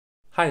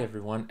Hi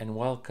everyone, and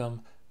welcome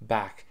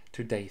back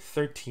to day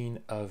 13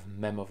 of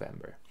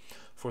Memovember.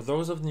 For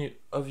those of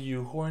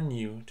you who are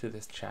new to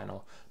this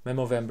channel,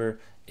 Memovember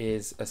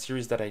is a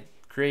series that I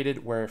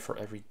created where for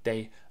every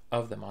day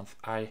of the month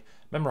I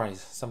memorize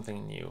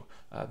something new.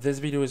 This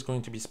video is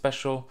going to be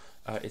special.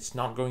 It's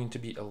not going to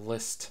be a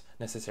list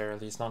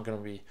necessarily. It's not going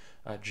to be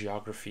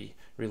geography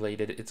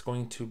related. It's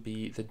going to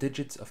be the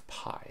digits of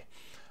pi.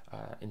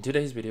 In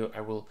today's video,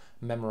 I will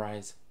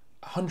memorize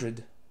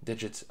 100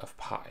 digits of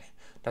pi.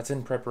 That's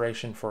in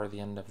preparation for the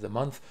end of the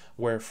month,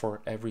 where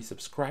for every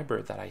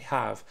subscriber that I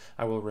have,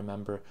 I will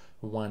remember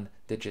 1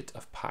 digit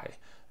of pi.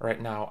 Right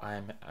now,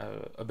 I'm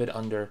a bit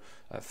under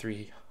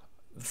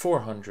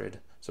 400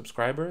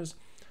 subscribers,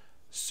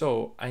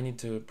 so I need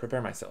to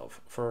prepare myself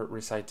for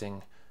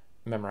reciting,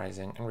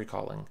 memorizing, and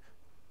recalling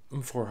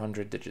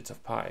 400 digits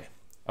of pi.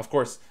 Of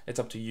course, it's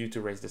up to you to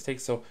raise the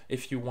stakes, so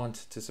if you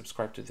want to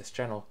subscribe to this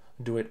channel,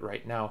 do it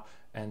right now,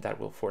 and that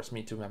will force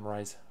me to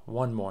memorize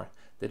 1 more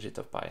digit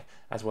of pi,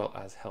 as well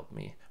as help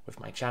me with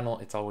my channel.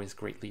 It's always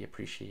greatly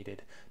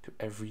appreciated to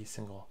every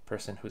single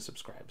person who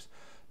subscribes.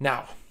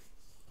 Now,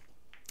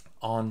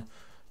 on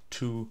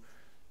to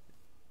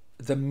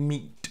the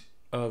meat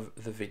of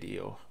the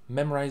video,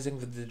 memorizing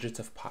the digits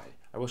of pi.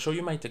 I will show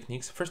you my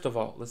techniques. First of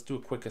all, let's do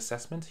a quick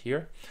assessment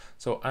here.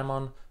 So I'm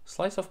on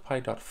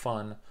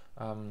SLICEOFPI.FUN,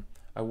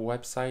 a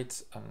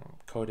website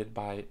coded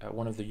by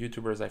one of the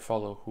YouTubers I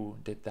follow who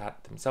did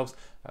that themselves.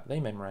 They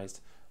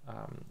memorized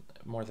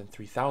more than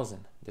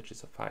 3,000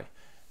 digits of pi.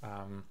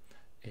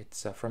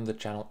 It's from the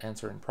channel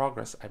Answer in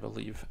Progress, I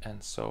believe,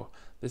 and so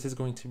this is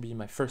going to be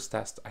my first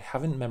test. I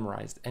haven't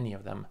memorized any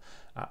of them.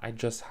 I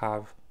just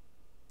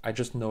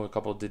know a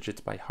couple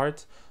digits by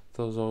heart.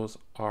 Those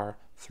are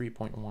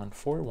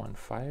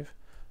 3.141592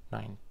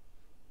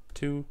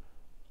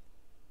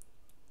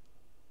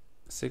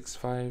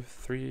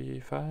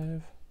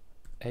 6535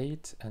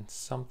 8 and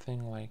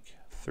something like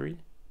 3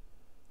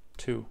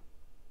 2.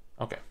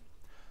 Okay,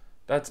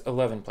 that's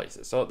 11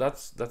 places. So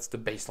that's the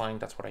baseline.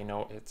 That's what I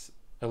know. It's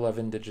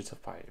 11 digits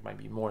of pi. It might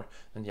be more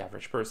than the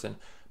average person,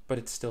 but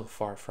it's still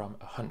far from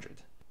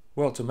 100.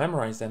 Well, to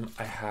memorize them,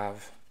 I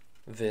have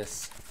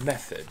this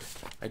method.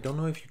 I don't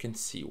know if you can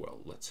see well.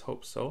 Let's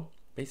hope so.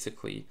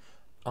 Basically,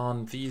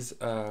 on these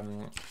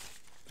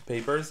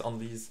papers, on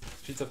these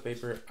sheets of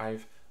paper,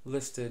 I've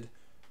listed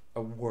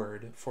a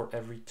word for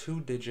every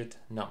 2-digit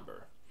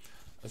number.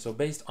 So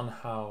based on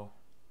how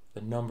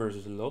the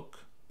numbers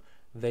look,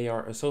 they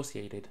are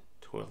associated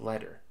to a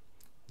letter.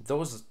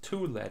 Those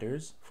 2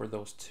 letters for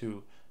those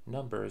 2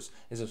 numbers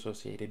is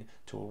associated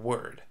to a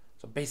word.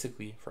 So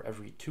basically, for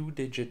every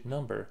 2-digit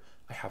number,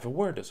 I have a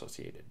word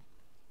associated.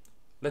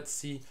 Let's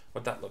see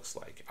what that looks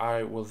like.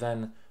 I will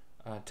then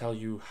tell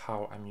you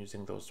how I'm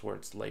using those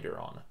words later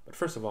on. But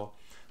first of all,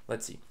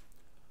 let's see.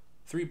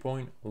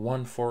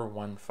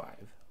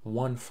 3.1415.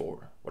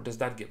 14. What does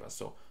that give us?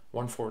 So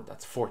 14,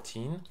 that's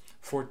 14.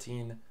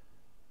 14,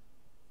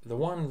 the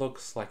 1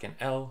 looks like an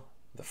L,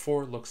 the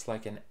 4 looks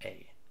like an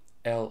A.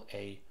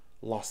 LA,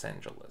 Los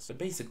Angeles. So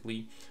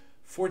basically,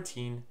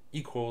 14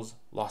 equals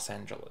Los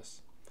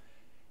Angeles.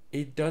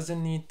 It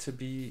doesn't need to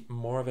be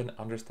more of an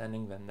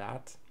understanding than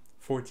that.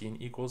 14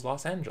 equals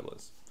Los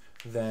Angeles.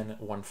 Then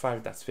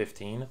 15, that's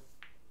 15.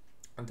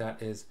 That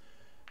is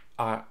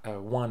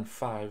 15,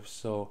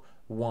 so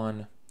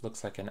 1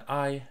 looks like an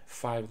I,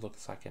 5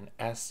 looks like an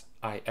S,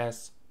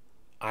 IS,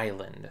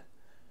 island.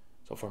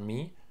 So for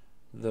me,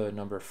 the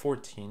number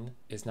 14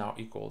 is now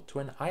equal to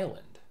an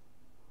island.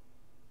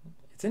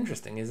 It's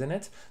interesting, isn't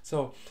it?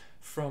 So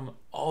from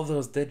all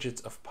those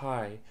digits of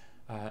pi,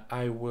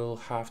 I will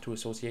have to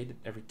associate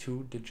every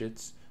 2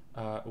 digits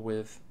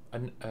with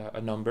a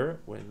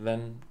number,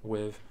 then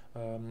with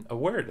a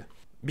word.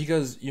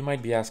 Because you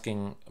might be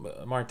asking,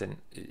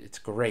 Martin, it's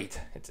great,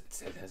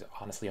 it's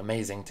honestly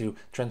amazing to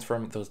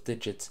transform those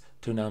digits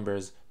to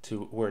numbers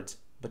to words,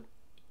 but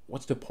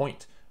what's the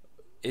point?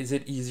 Is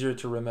it easier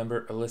to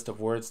remember a list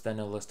of words than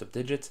a list of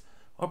digits?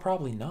 Well,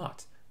 probably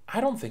not. I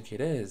don't think it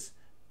is.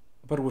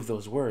 But with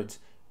those words,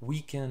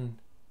 we can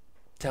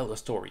tell a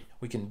story.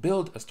 We can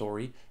build a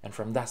story, and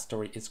from that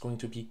story, it's going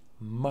to be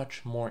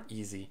much more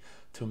easy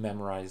to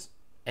memorize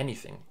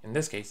anything. In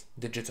this case,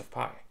 digits of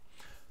pi.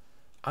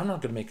 I'm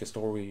not going to make a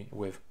story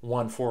with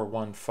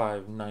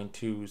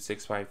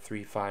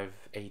 1415926535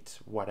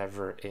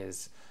 whatever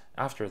is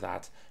after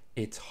that.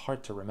 It's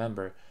hard to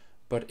remember.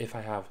 But if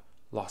I have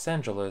Los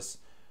Angeles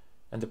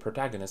and the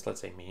protagonist,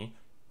 let's say me,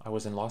 I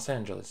was in Los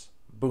Angeles.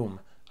 Boom,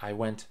 I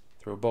went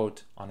through a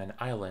boat on an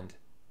island.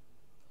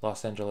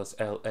 Los Angeles,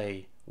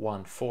 LA,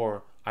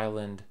 14,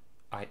 island,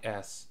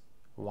 IS,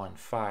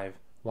 15,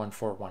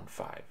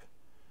 1415.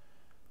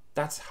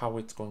 That's how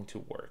it's going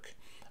to work.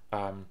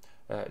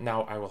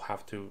 Now I will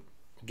have to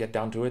get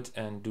down to it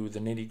and do the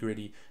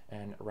nitty-gritty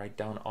and write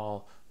down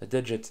all the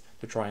digits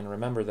to try and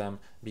remember them,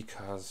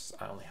 because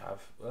I only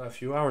have a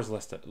few hours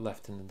left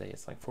in the day.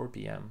 It's like 4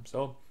 p.m.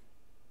 So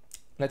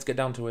Let's get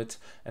down to it,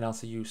 and I'll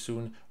see you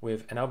soon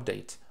with an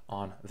update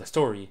on the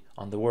story,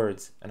 on the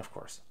words, and of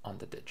course, on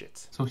the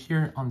digits. So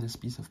here on this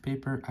piece of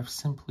paper, I've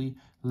simply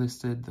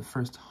listed the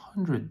first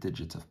 100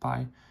 digits of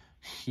pi.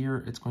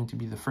 Here, it's going to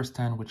be the first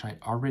 10, which I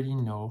already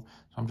know,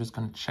 so I'm just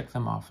going to check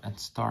them off and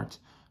start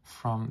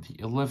from the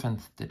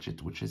 11th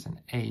digit, which is an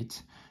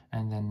 8,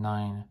 and then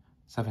 9,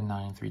 7,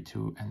 9, 3,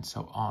 2, and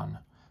so on.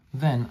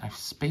 Then I've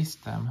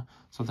spaced them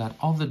so that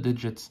all the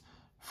digits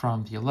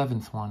from the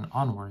 11th one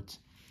onwards,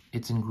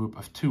 it's in group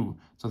of 2,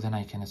 so then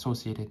I can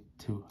associate it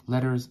to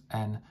letters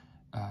and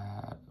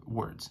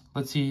words.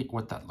 Let's see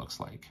what that looks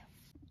like.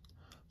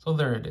 So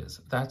there it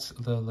is. That's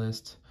the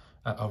list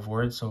of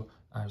words. So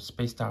I've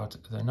spaced out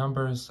the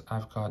numbers.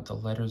 I've got the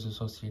letters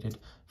associated.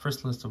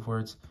 First list of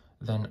words,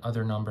 then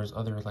other numbers,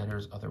 other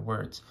letters, other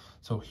words.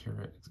 So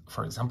here,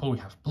 for example, we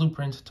have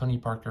Blueprint, Tony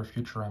Parker,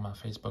 Futurama,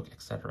 Facebook,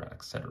 etc.,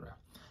 etc.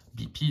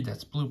 BP,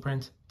 that's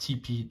Blueprint.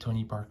 TP,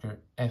 Tony Parker.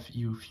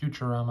 FU,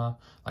 Futurama,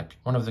 like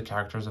one of the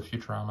characters of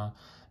Futurama.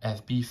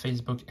 FB,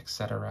 Facebook,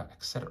 etc.,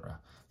 etc.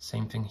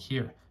 Same thing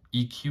here.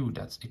 EQ,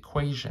 that's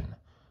Equation.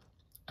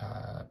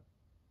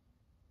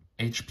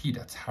 HP,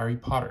 that's Harry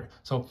Potter.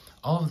 So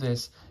all of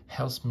this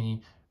helps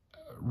me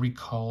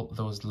recall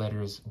those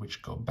letters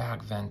which go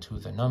back then to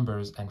the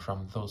numbers, and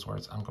from those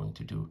words I'm going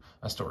to do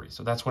a story.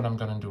 So that's what I'm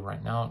going to do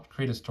right now,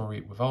 create a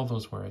story with all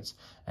those words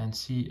and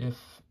see if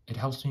it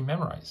helps me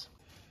memorize.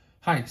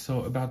 Hi,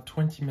 so about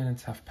 20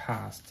 minutes have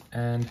passed,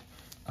 and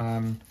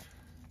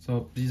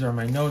so these are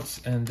my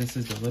notes, and this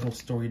is the little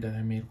story that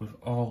I made with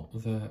all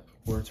the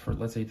words for,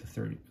 let's say,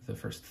 the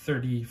first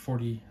 30,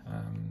 40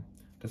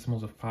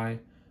 decimals of pi.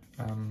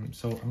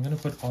 So I'm going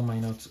to put all my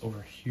notes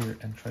over here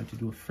and try to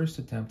do a first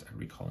attempt at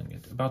recalling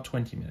it, about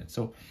 20 minutes.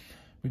 So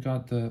we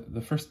got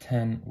the first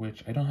 10,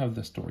 which I don't have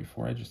the story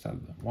for. I just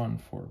have the 1,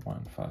 4,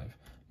 1, 5,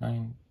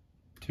 9,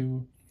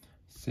 2,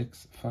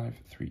 6, 5,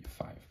 3,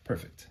 5.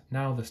 Perfect.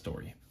 Now the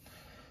story.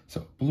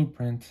 So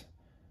Blueprint,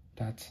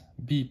 that's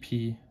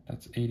BP,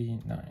 that's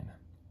 89.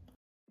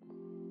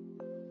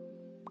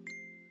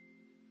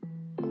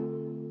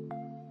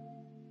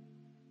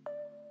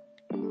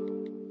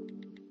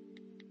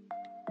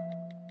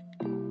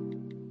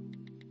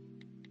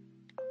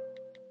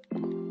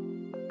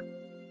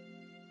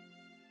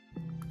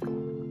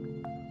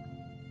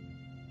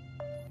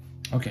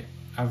 Okay,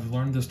 I've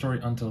learned the story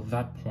until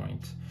that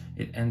point.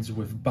 It ends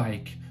with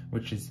bike,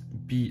 which is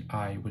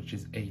BI, which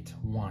is 8,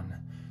 1.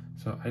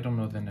 So I don't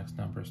know the next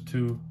numbers,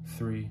 2,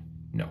 3,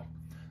 no.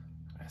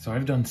 So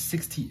I've done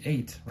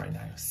 68 right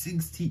now,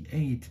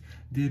 68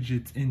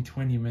 digits in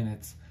 20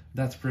 minutes.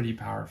 That's pretty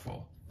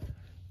powerful.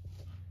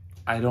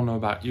 I don't know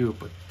about you,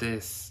 but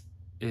this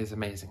is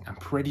amazing. I'm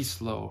pretty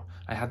slow.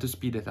 I had to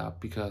speed it up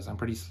because I'm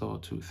pretty slow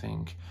to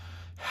think.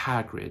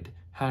 Hagrid,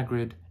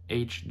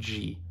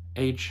 HG.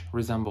 H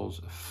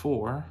resembles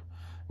 4,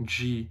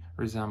 G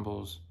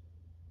resembles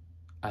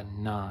a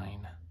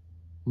 9.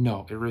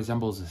 No, it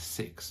resembles a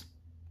 6.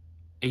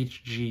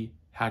 HG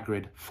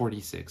Hagrid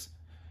 46.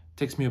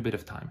 Takes me a bit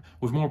of time.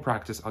 With more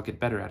practice, I'll get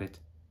better at it,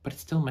 but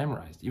it's still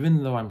memorized.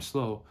 Even though I'm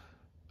slow,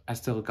 I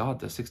still got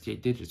the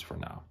 68 digits for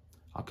now.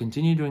 I'll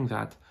continue doing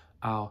that.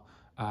 I'll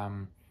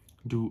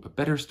do a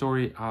better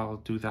story. I'll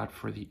do that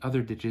for the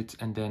other digits,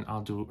 and then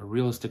I'll do a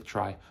realistic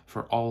try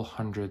for all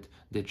 100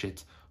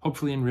 digits,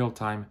 hopefully in real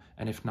time,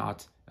 and if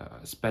not,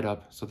 sped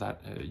up so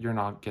that you're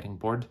not getting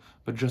bored,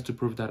 but just to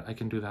prove that I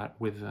can do that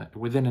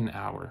within an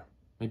hour,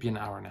 maybe an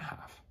hour and a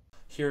half.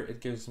 Here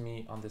it gives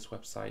me on this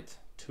website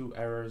 2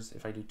 errors.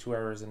 If I do 2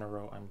 errors in a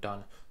row, I'm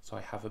done. So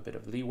I have a bit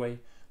of leeway.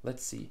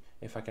 Let's see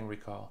if I can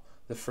recall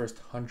the first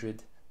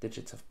 100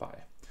 digits of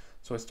pi.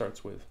 So it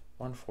starts with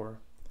 1, 4,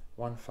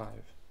 1, 5,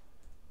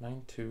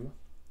 9, 2,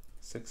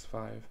 6,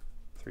 5,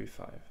 3,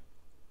 5.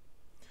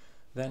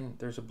 Then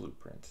there's a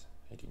blueprint,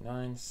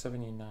 89,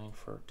 79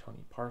 for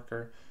Tony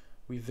Parker.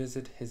 We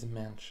visit his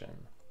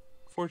mansion.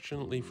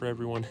 Fortunately for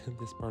everyone,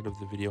 this part of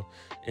the video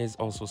is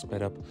also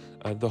sped up.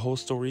 The whole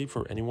story,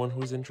 for anyone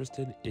who's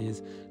interested,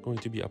 is going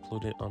to be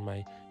uploaded on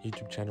my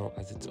YouTube channel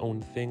as its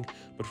own thing,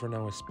 but for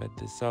now I sped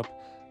this up.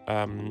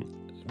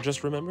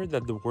 Just remember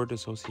that the word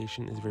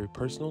association is very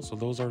personal, so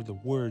those are the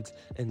words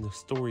in the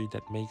story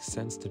that makes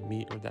sense to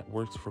me or that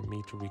works for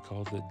me to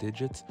recall the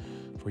digits.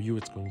 For you,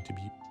 it's going to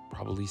be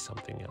probably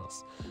something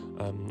else.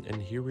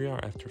 And here we are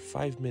after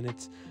 5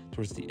 minutes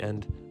towards the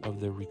end of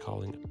the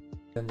recalling.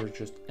 Then there's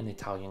just an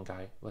Italian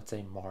guy, let's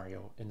say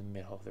Mario, in the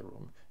middle of the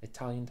room.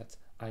 Italian, that's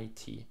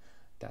IT,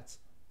 that's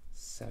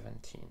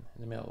 17 in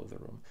the middle of the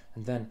room.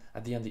 And then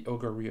at the end, the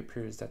ogre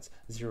reappears, that's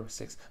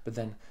 06. But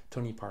then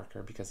Tony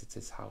Parker, because it's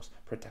his house,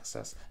 protects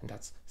us, and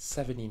that's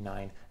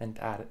 79. And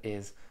that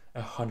is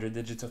 100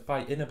 digits of pi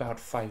in about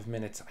 5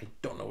 minutes. I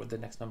don't know what the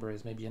next number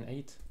is, maybe an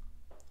 8?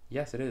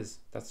 Yes, it is.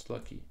 That's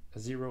lucky. A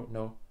 0,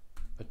 no.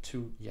 A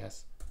 2,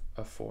 yes.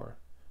 A 4,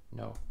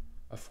 no.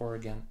 A 4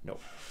 again, no.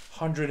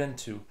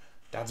 102.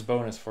 That's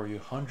bonus for you,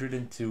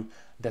 102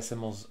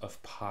 decimals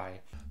of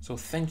pi. So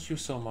thank you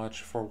so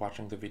much for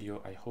watching the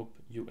video. I hope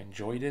you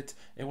enjoyed it.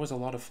 It was a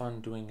lot of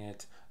fun doing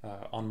it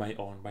on my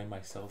own, by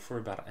myself, for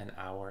about an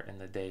hour in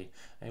the day.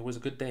 It was a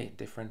good day,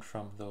 different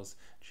from those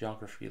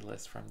geography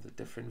lists from the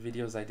different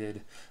videos I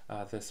did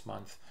this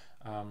month.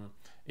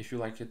 If you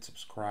like it,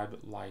 subscribe,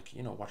 like,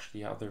 watch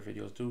the other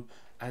videos, do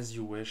as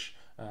you wish.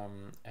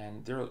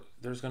 And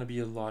there's going to be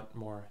a lot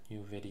more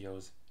new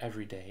videos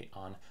every day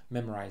on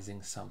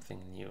memorizing something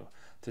new.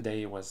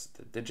 Today was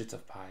the digits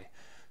of pi.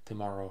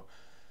 Tomorrow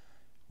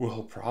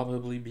we'll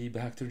probably be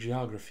back to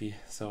geography.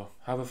 So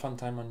have a fun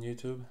time on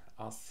YouTube.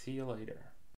 I'll see you later.